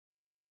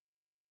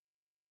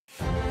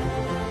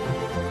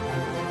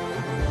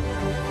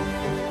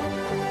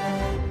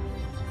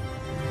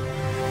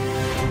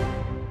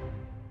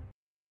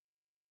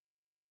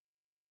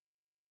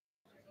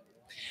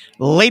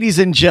Ladies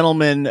and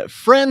gentlemen,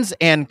 friends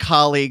and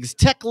colleagues,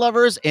 tech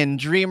lovers and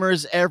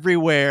dreamers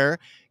everywhere,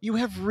 you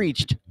have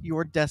reached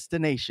your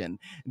destination.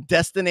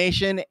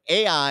 Destination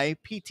AI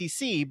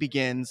PTC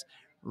begins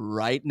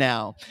right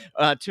now.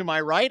 To my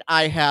right,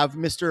 I have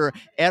Mr.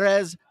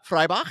 Erez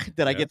Freibach.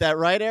 Did I get that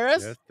right,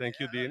 Erez? Yes, thank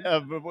you, Dean.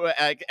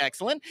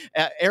 Excellent.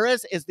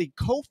 Erez is the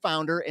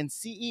co-founder and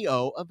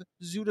CEO of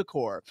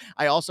Zutacore.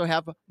 I also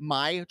have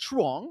Mai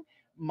Truong.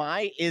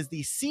 Mai is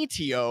the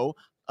CTO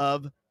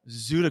of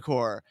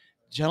Zutacore.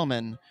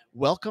 Gentlemen,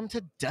 welcome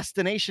to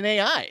Destination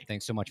AI.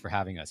 Thanks so much for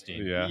having us,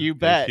 Dean. Yeah, You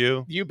bet. Thank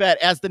you. You bet.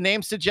 As the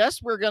name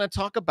suggests, we're going to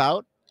talk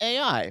about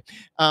AI.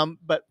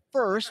 But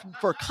first,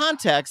 for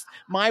context,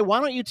 Mai, why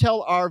don't you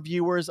tell our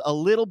viewers a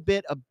little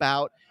bit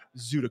about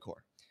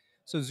Zutacore?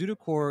 So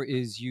Zutacore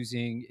is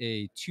using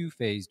a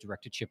two-phase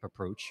direct-to-chip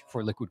approach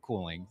for liquid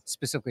cooling,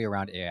 specifically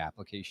around AI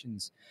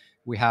applications.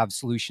 We have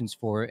solutions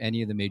for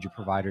any of the major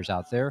providers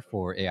out there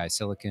for AI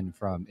silicon,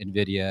 from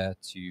NVIDIA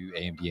to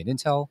AMD and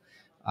Intel.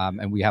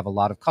 And we have a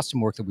lot of custom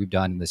work that we've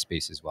done in this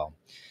space as well.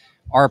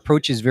 Our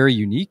approach is very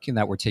unique in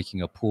that we're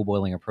taking a pool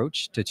boiling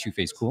approach to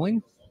two-phase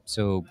cooling.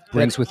 So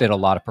brings with it a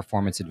lot of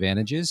performance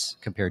advantages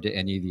compared to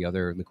any of the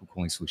other liquid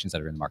cooling solutions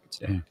that are in the market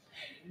today.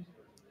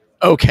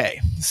 Okay,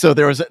 so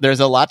there's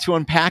a lot to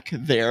unpack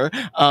there.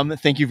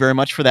 Thank you very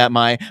much for that,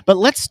 Mai. But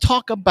let's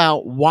talk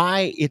about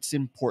why it's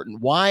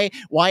important. Why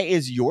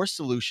is your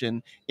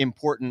solution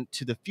important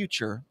to the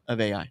future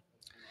of AI?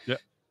 Yeah.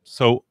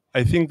 So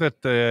I think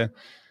that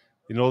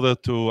in order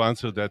to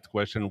answer that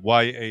question,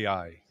 why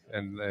AI?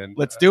 And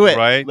Let's do it.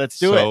 Right. Let's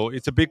do So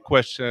it's a big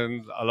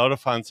question. A lot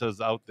of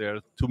answers out there.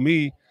 To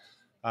me,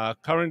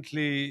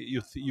 currently,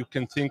 you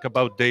can think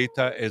about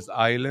data as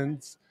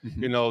islands.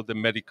 Mm-hmm. You know, the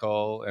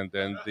medical, and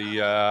then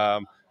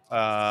the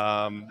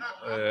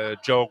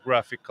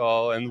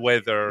geographical and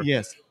weather.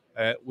 Yes.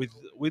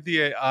 With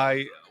the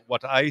AI,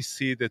 what I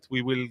see that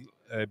we will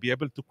be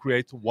able to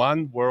create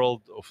one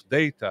world of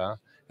data,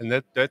 and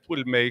that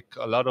will make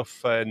a lot of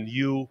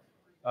new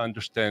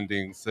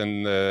understandings.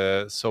 And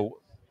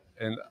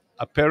and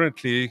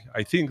apparently,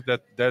 I think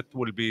that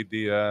will be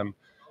the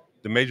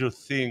major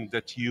thing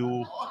that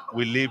you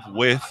will live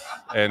with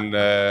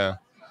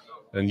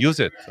and use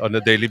it on a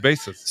daily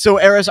basis. So,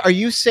 Erez, are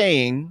you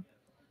saying,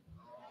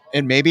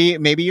 and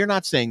maybe you're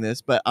not saying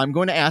this, but I'm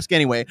going to ask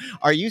anyway,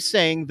 are you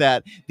saying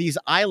that these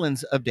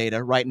islands of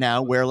data right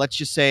now, where let's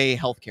just say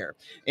healthcare,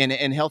 in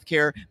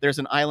healthcare, there's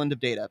an island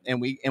of data,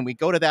 and we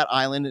go to that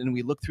island and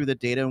we look through the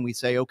data and we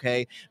say,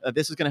 okay,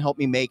 this is going to help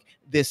me make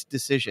this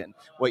decision.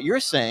 What you're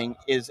saying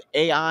is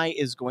AI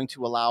is going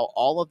to allow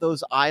all of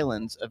those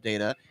islands of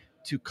data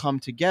to come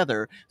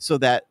together so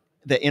that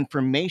the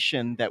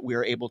information that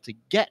we're able to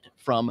get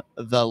from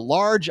the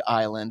large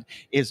island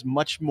is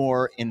much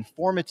more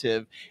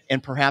informative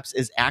and perhaps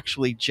is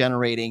actually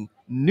generating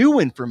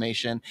new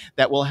information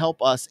that will help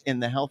us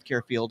in the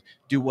healthcare field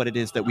do what it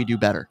is that we do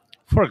better.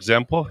 For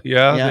example,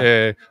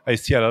 I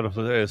see a lot of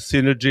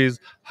synergies,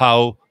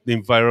 how the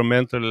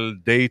environmental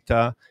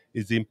data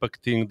is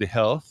impacting the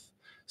health.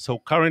 So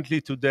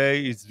currently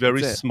today it's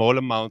very small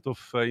amount of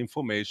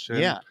information.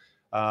 Yeah.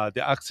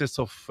 The access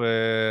of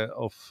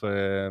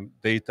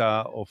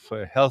data, of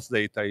health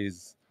data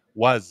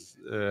was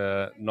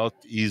not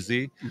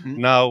easy.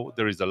 Mm-hmm. Now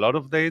there is a lot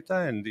of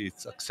data and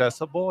it's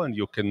accessible, and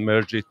you can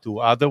merge it to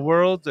other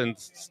worlds and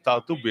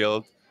start to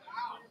build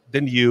the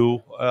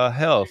new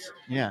health.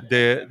 Yeah.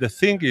 The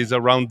thing is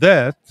around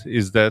that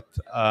is that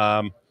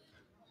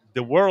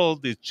the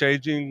world is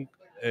changing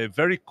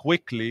very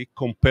quickly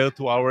compared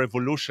to our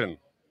evolution.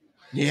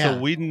 Yeah. So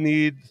we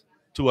need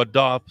to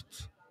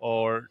adopt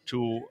or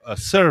to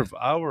serve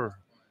our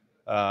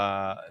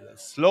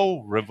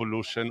slow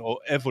revolution or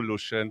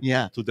evolution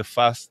to the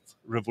fast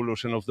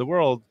revolution of the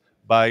world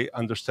by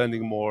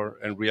understanding more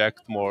and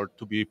react more,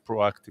 to be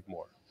proactive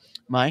more.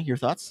 Mai, your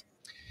thoughts?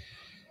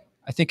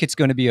 I think it's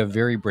going to be a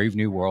very brave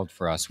new world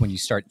for us when you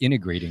start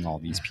integrating all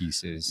these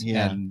pieces.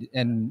 Yeah.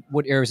 And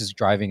what Erez is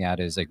driving at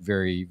is like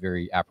very,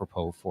 very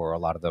apropos for a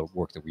lot of the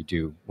work that we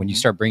do. When you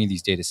start bringing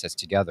these data sets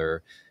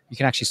together, you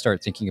can actually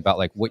start thinking about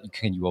like what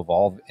can you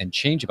evolve and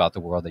change about the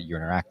world that you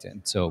interact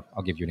in. So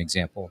I'll give you an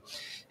example.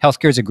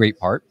 Healthcare is a great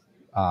part.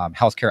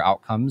 Healthcare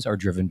outcomes are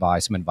driven by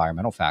some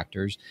environmental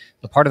factors.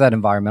 But part of that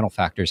environmental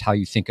factor is how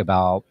you think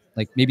about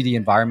like maybe the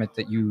environment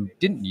that you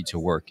didn't need to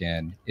work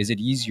in. Is it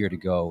easier to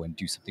go and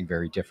do something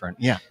very different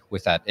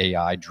with that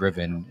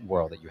AI-driven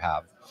world that you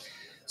have?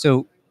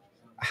 So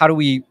how do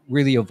we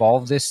really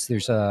evolve this?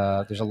 There's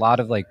a lot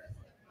of like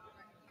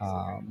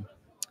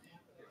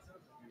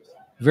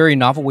very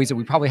novel ways that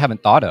we probably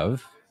haven't thought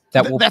of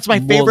that will That's my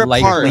favorite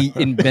likely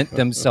part. invent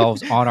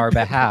themselves on our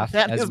behalf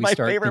as we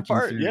start thinking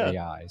through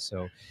AI.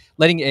 So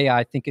letting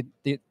AI think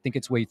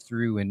its way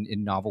through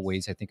in novel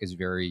ways, I think, is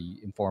very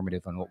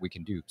informative on what we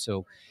can do.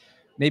 So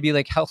maybe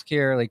like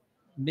healthcare, like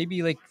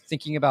maybe like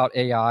thinking about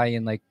AI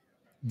in like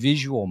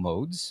visual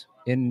modes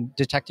in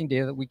detecting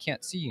data that we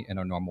can't see in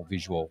our normal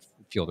visual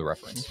field of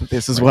reference.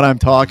 This is what I'm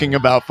talking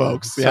about,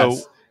 folks.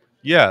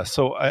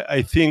 So,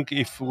 I think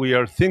if we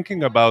are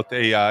thinking about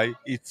AI,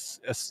 it's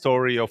a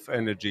story of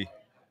energy.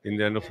 in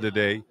the end of the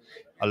day,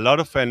 a lot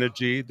of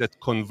energy that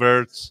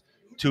converts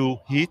to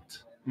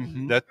heat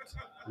that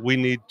we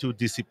need to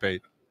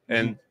dissipate.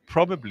 And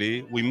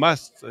probably we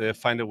must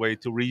find a way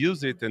to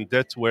reuse it, and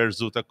that's where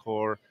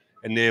Zutacore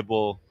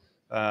enable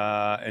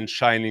and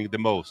shining the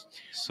most.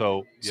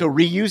 So, So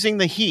reusing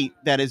the heat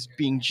that is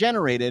being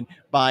generated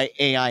by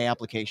AI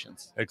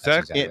applications. That's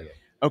exactly. exactly it.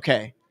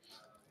 Okay.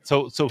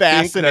 So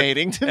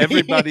Fascinating think to that me.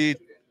 everybody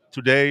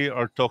today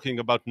are talking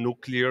about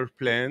nuclear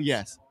plants.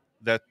 Yes.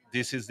 That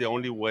this is the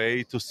only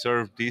way to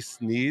serve this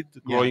need,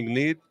 growing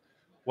need.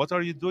 What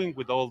are you doing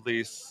with all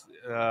this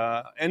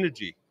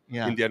energy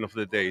Yeah. in the end of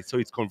the day? So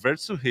it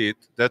converts to heat.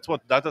 That's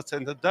what data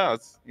center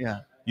does. Yeah.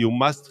 You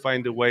must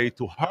find a way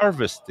to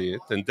harvest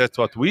it, and that's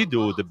what we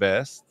do the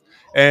best,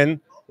 and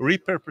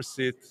repurpose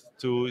it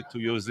to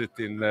use it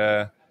in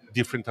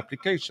different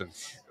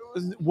applications.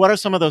 What are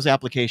some of those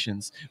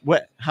applications?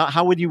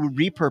 How would you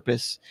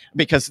repurpose?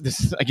 Because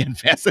this is again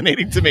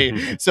fascinating to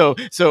me. So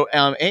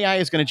AI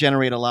is going to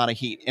generate a lot of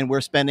heat, and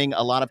we're spending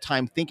a lot of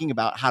time thinking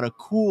about how to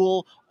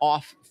cool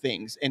off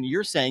things. And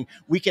you're saying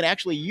we can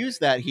actually use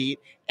that heat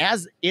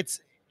as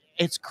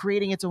it's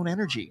creating its own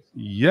energy,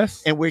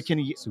 Yes. and we can.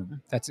 So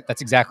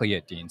that's exactly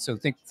it, Dean. So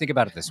think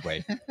about it this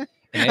way: an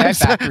AI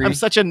factory. I'm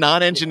such a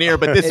non-engineer,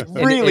 but this an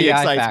really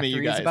AI excites factory me,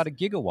 you guys. is about a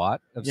gigawatt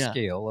of Yeah.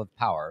 scale of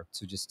power.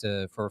 So just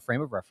for a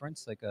frame of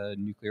reference, like a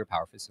nuclear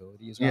power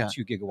facility is around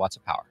 2 gigawatts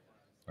of power,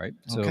 right?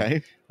 So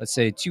Okay. let's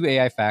say 2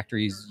 AI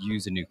factories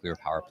use a nuclear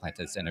power plant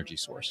as energy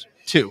source.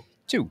 Two.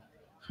 Two.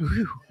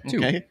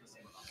 Okay.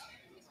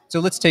 So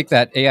let's take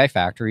that AI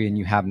factory, and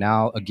you have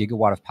now a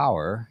gigawatt of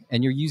power,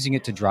 and you're using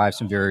it to drive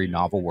some very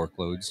novel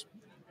workloads,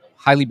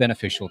 highly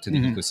beneficial to the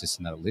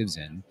ecosystem that it lives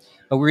in.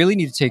 But we really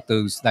need to take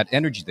that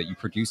energy that you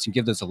produce and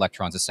give those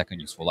electrons a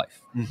second useful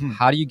life.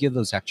 How do you give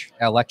those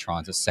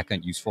electrons a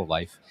second useful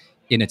life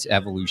in its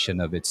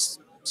evolution of its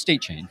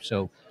state change?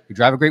 So you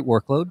drive a great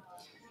workload,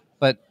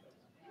 but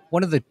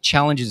one of the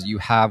challenges that you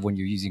have when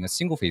you're using a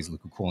single phase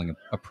liquid cooling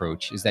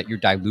approach is that you're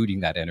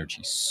diluting that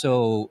energy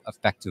so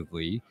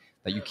effectively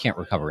that you can't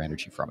recover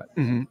energy from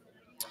it.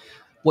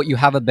 What you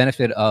have a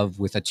benefit of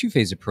with a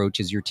two-phase approach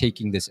is you're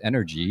taking this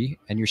energy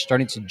and you're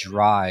starting to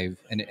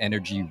drive an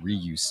energy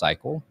reuse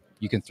cycle.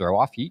 You can throw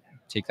off heat,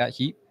 take that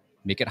heat,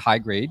 make it high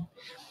grade,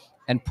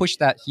 and push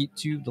that heat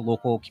to the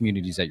local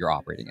communities that you're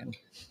operating in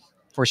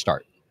for a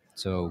start.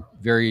 So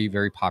very,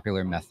 very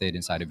popular method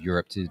inside of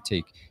Europe to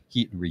take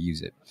heat and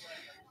reuse it.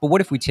 But what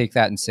if we take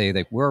that and say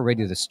that we're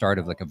already at the start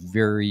of like a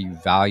very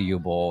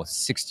valuable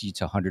 60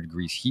 to 100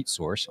 degrees heat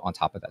source on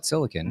top of that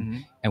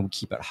silicon, and we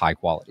keep it high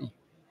quality?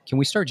 Can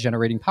we start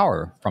generating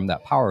power from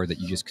that power that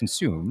you just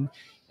consumed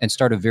and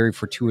start a very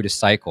fortuitous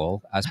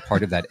cycle as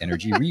part of that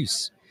energy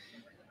reuse?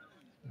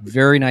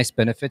 Very nice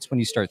benefits when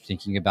you start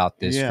thinking about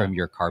this from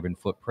your carbon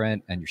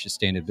footprint and your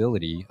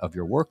sustainability of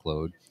your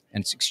workload.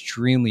 And it's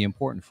extremely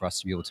important for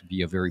us to be able to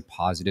be a very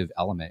positive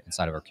element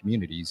inside of our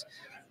communities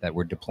that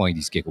we're deploying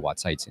these gigawatt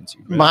sites into.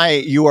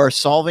 You are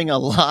solving a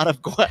lot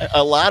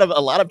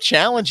of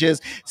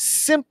challenges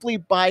simply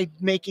by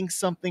making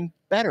something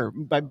better,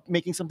 by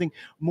making something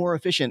more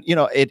efficient. You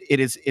know,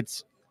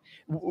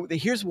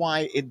 here's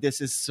why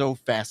this is so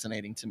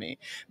fascinating to me,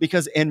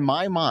 because in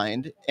my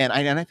mind, and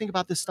I think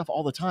about this stuff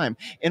all the time,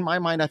 in my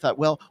mind I thought,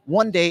 well,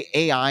 one day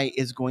AI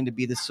is going to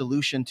be the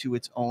solution to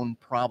its own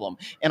problem,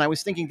 and I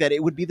was thinking that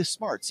it would be the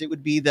smarts, it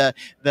would be the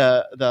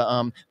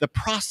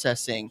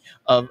processing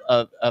of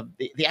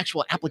the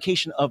actual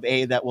application of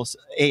AI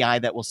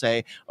that will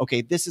say,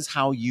 okay, this is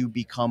how you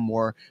become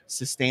more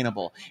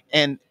sustainable.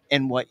 And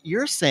what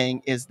you're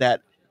saying is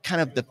that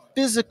kind of the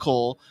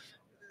physical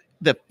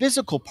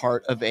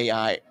part of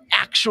AI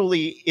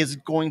actually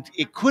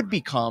it could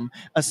become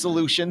a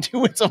solution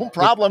to its own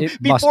problem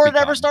before it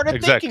ever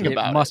started thinking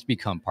about it. It must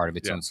become part of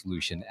its own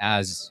solution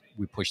as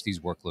we push these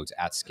workloads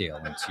at scale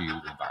into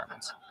the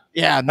environments.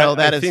 Yeah, no,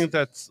 I think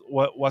that's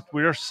what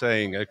we're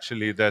saying,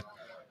 actually, that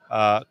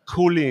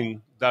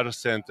cooling data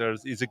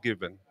centers is a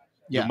given.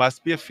 You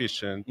must be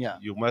efficient.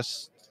 You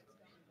must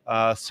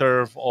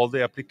serve all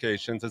the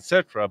applications,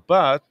 etc.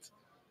 But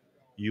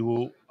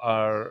you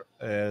are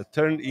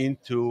turned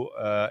into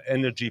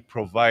energy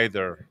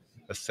provider,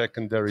 a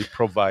secondary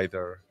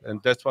provider,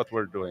 and that's what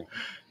we're doing.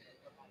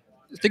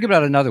 Think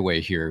about it another way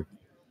here.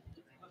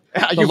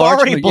 You've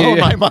already blown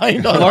my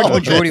mind. The large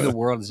majority of the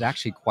world is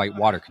actually quite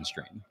water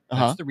constrained.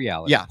 That's the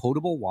reality. Yeah.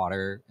 Potable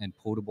water and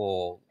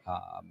potable,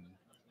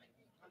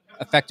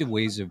 effective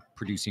ways of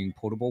producing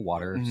potable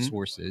water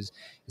sources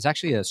is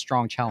actually a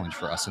strong challenge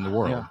for us in the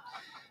world. Yeah.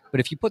 But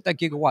if you put that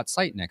gigawatt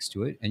site next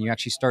to it and you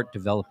actually start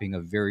developing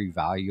a very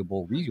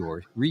valuable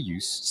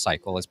reuse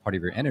cycle as part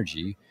of your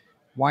energy,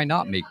 why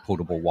not make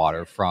potable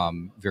water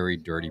from very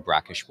dirty,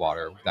 brackish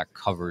water that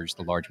covers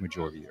the large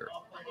majority of the earth?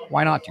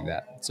 Why not do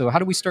that? So how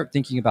do we start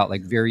thinking about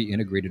like very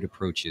integrated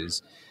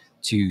approaches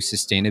to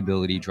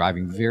sustainability,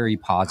 driving very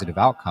positive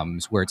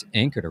outcomes where it's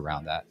anchored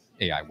around that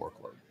AI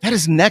workload? That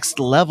is next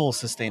level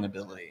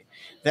sustainability.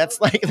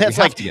 That's like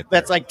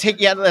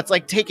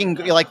taking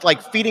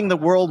feeding the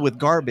world with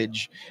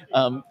garbage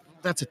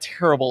that's a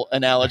terrible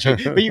analogy,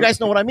 but you guys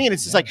know what I mean.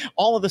 It's just like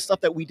all of the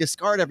stuff that we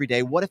discard every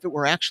day. What if it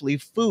were actually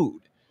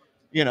food?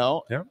 You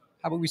know? Yeah.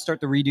 How about we start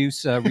the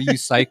reuse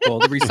cycle,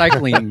 the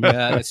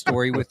recycling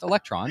story with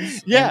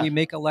electrons? Yeah. And we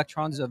make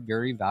electrons a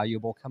very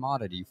valuable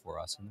commodity for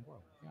us in the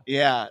world.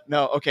 Yeah,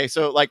 no, okay.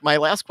 So like my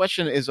last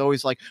question is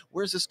always like,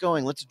 where's this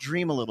going? Let's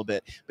dream a little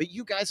bit. But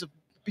you guys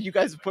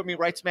have put me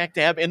right smack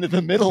dab into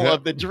the middle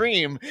of the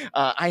dream.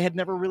 I had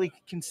never really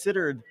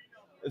considered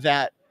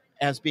that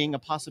as being a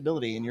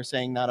possibility. And you're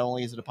saying not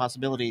only is it a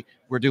possibility,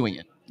 we're doing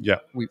it. Yeah.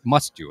 We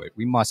must do it.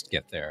 We must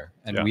get there.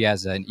 And Yeah. we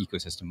as an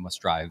ecosystem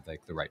must drive like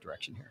the right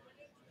direction here.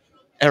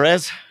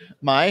 Erez,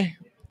 my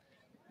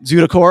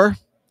Zutacore,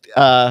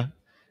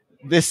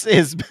 this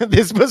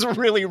was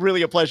really,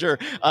 really a pleasure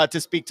to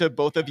speak to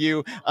both of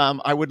you.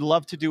 I would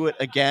love to do it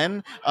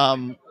again.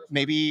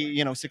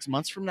 Maybe 6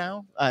 months from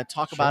now,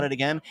 talk about it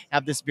again,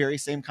 have this very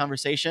same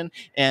conversation,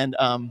 and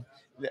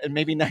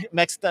maybe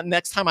next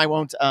time I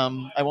won't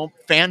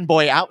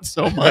fanboy out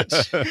so much.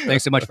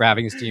 Thanks so much for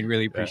having us, Dean.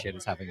 Really appreciate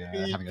us having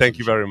us. Thank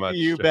you very much.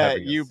 You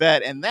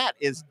bet. And that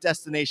is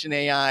Destination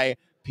AI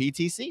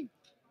PTC.